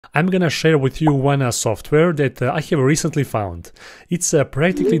I'm gonna share with you one software that I have recently found. It's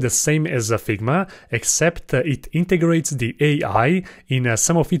practically the same as Figma, except it integrates the AI in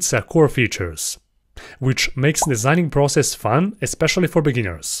some of its core features, which makes the designing process fun, especially for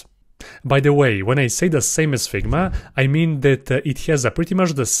beginners. By the way, when I say the same as Figma, I mean that it has pretty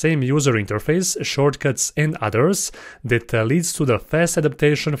much the same user interface, shortcuts and others that leads to the fast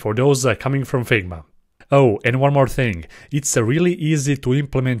adaptation for those coming from Figma. Oh, and one more thing, it's really easy to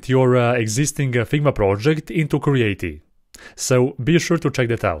implement your existing Figma project into Creatie. So be sure to check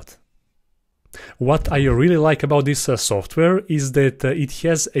that out. What I really like about this software is that it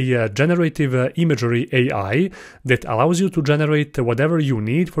has a generative imagery AI that allows you to generate whatever you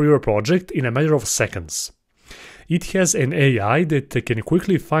need for your project in a matter of seconds. It has an AI that can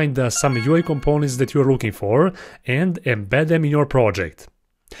quickly find some UI components that you're looking for and embed them in your project.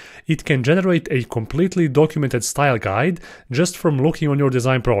 It can generate a completely documented style guide just from looking on your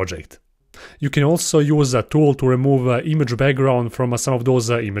design project. You can also use a tool to remove image background from some of those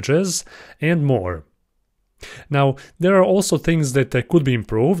images, and more. Now, there are also things that could be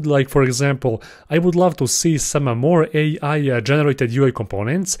improved, like for example, I would love to see some more AI-generated UI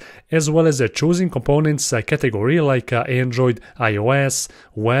components, as well as choosing components category like Android, iOS,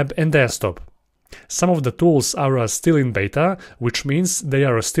 web and desktop. Some of the tools are still in beta, which means they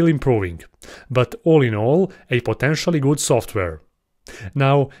are still improving, but all in all, a potentially good software.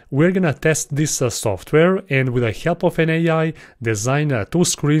 Now, we're gonna test this software and with the help of an AI, design 2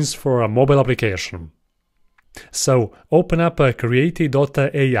 screens for a mobile application. So, open up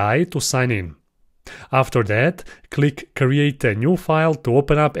Creatie.ai to sign in. After that, click Create a new file to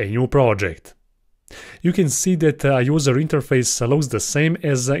open up a new project. You can see that a user interface looks the same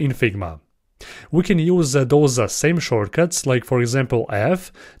as in Figma. We can use those same shortcuts, like for example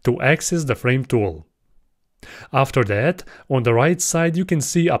F, to access the frame tool. After that, on the right side you can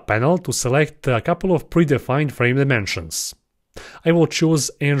see a panel to select a couple of predefined frame dimensions. I will choose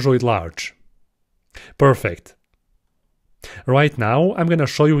Android Large. Perfect. Right now I'm gonna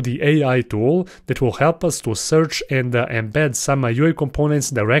show you the AI tool that will help us to search and embed some UI components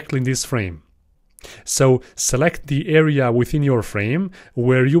directly in this frame. So select the area within your frame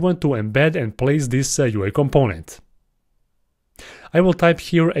where you want to embed and place this UI component. I will type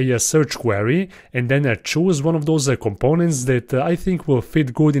here a search query and then choose one of those components that I think will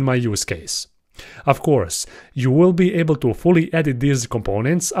fit good in my use case. Of course, you will be able to fully edit these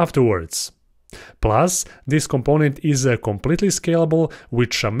components afterwards. Plus, this component is completely scalable,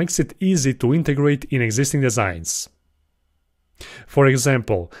 which makes it easy to integrate in existing designs. For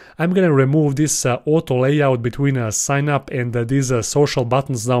example, I'm gonna remove this auto layout between sign up and these social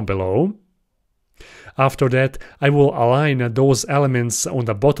buttons down below. After that, I will align those elements on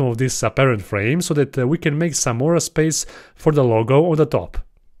the bottom of this parent frame so that we can make some more space for the logo on the top.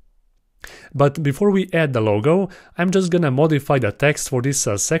 But before we add the logo, I'm just gonna modify the text for this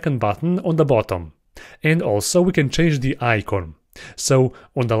second button on the bottom. And also we can change the icon. So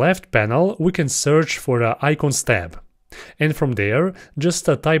on the left panel, we can search for Icons tab. And from there, just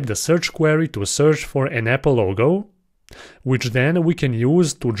type the search query to search for an Apple logo, which then we can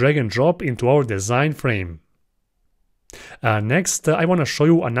use to drag and drop into our design frame. Next, I want to show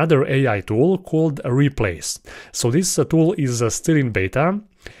you another AI tool called Replace. So this tool is still in beta.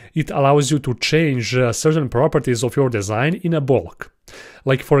 It allows you to change certain properties of your design in a bulk.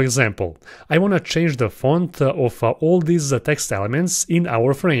 Like for example, I want to change the font of all these text elements in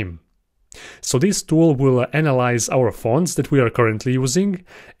our frame. So this tool will analyze our fonts that we are currently using,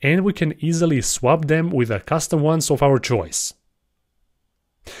 and we can easily swap them with custom ones of our choice.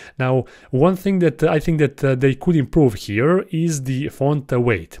 Now, one thing that I think that they could improve here is the font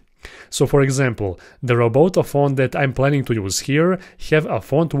weight. So for example, the Roboto font that I'm planning to use here have a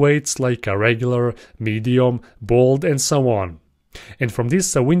font weights like a regular, medium, bold and so on. And from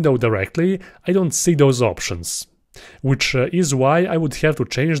this window directly, I don't see those options, which is why I would have to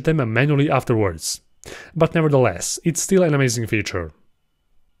change them manually afterwards. But nevertheless, it's still an amazing feature.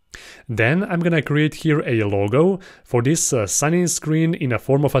 Then I'm gonna create here a logo for this sign-in screen in a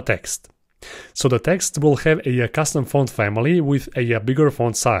form of a text. So the text will have a custom font family with a bigger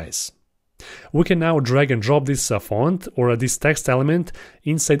font size. We can now drag and drop this font or this text element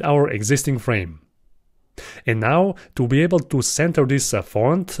inside our existing frame. And now, to be able to center this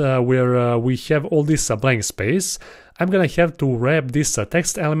font where we have all this blank space, I'm gonna have to wrap this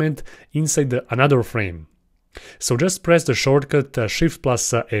text element inside another frame. So just press the shortcut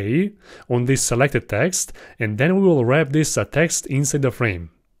Shift+A on this selected text, and then we will wrap this text inside the frame.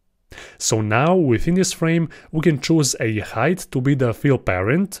 So now, within this frame, we can choose a height to be the fill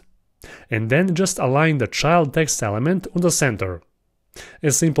parent, and then just align the child text element on the center.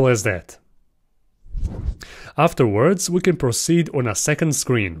 As simple as that. Afterwards, we can proceed on a second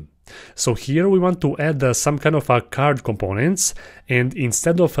screen. So here we want to add some kind of card components, and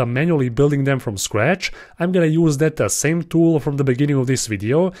instead of manually building them from scratch, I'm gonna use that same tool from the beginning of this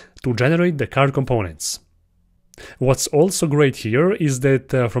video to generate the card components. What's also great here is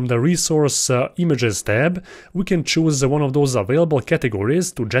that from the Resource Images tab, we can choose one of those available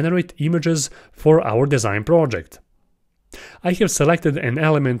categories to generate images for our design project. I have selected an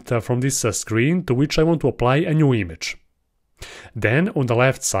element from this screen to which I want to apply a new image. Then, on the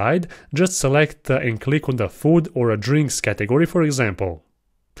left side, just select and click on the food or drinks category, for example.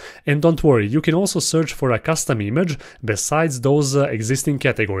 And don't worry, you can also search for a custom image besides those existing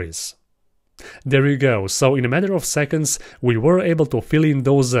categories. There you go, so in a matter of seconds we were able to fill in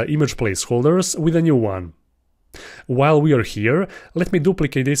those image placeholders with a new one. While we are here, let me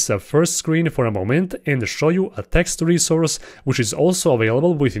duplicate this first screen for a moment and show you a text resource which is also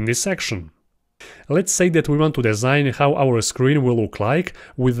available within this section. Let's say that we want to design how our screen will look like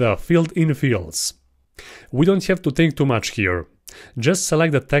with filled-in fields. We don't have to think too much here. Just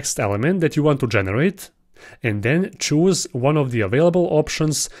select the text element that you want to generate, and then choose one of the available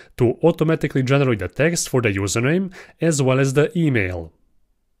options to automatically generate the text for the username as well as the email.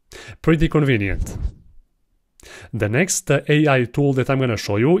 Pretty convenient. The next AI tool that I'm going to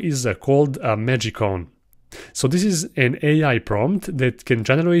show you is called Magicon. So this is an AI prompt that can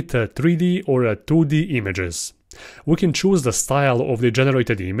generate 3D or 2D images. We can choose the style of the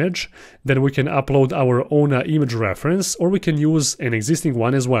generated image, then we can upload our own image reference, or we can use an existing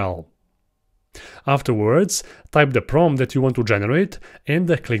one as well. Afterwards, type the prompt that you want to generate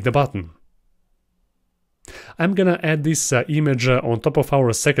and click the button. I'm gonna add this image on top of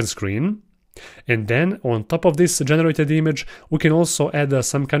our second screen, and then on top of this generated image we can also add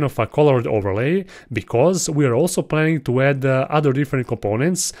some kind of a colored overlay, because we are also planning to add other different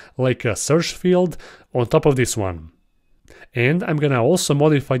components like a search field on top of this one. And I'm gonna also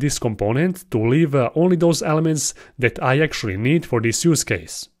modify this component to leave only those elements that I actually need for this use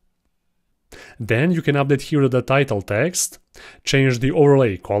case. Then you can update here the title text, change the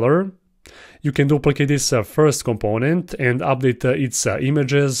overlay color. You can duplicate this first component and update its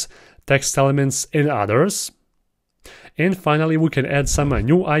images, text elements and others. And finally we can add some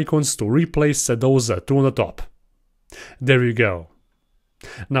new icons to replace those two on the top. There you go.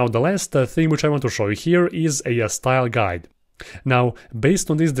 Now the last thing which I want to show you here is a style guide. Now,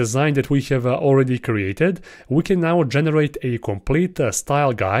 based on this design that we have already created, we can now generate a complete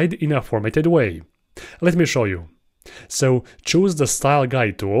style guide in a formatted way. Let me show you. So choose the style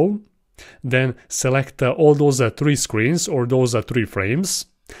guide tool, then select all those three screens or those three frames,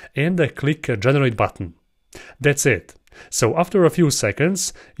 and click generate button. That's it. So after a few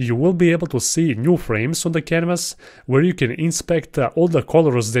seconds, you will be able to see new frames on the canvas where you can inspect all the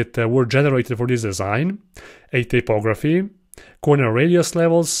colors that were generated for this design, a typography, corner radius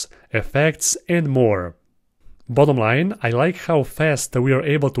levels, effects, and more. Bottom line, I like how fast we are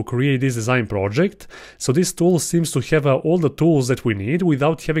able to create this design project, so this tool seems to have all the tools that we need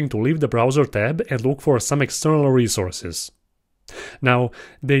without having to leave the browser tab and look for some external resources. Now,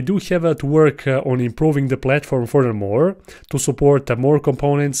 they do have to work on improving the platform furthermore to support more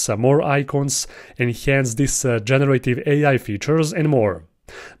components, more icons, enhance these generative AI features and more.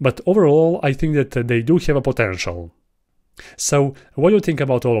 But overall, I think that they do have a potential. So, what do you think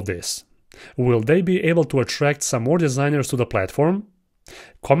about all of this? Will they be able to attract some more designers to the platform?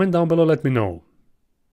 Comment down below, let me know.